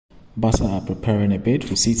Barca are preparing a bid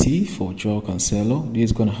for City for Joao Cancelo. This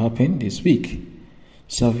is going to happen this week.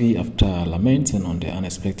 Xavi, after lamenting on the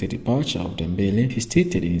unexpected departure of Dembele, he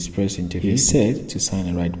stated in his press interview he said to sign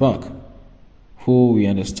a right back, who we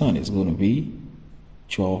understand is going to be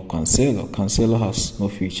Joao Cancelo. Cancelo has no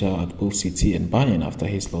future at both City and Bayern after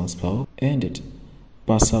his loan spell ended.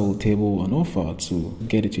 Barca will table an offer to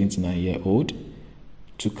get the 29-year-old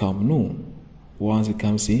to Camp Nou. Once he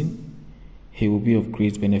comes in, he will be of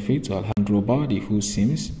great benefit to Alejandro Balde, who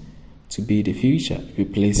seems to be the future,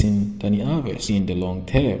 replacing Dani Alves in the long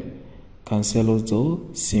term. Cancelo,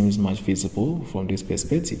 though, seems much visible from this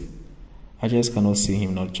perspective. I just cannot see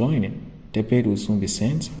him not joining. The bid will soon be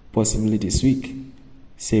sent, possibly this week.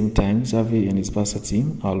 Same time, Xavi and his Barca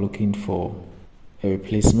team are looking for a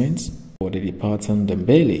replacement for the departing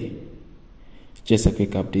Dembele. Just a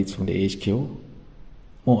quick update from the HQ.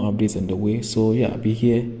 More updates on the way, so yeah, be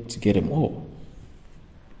here to get them all.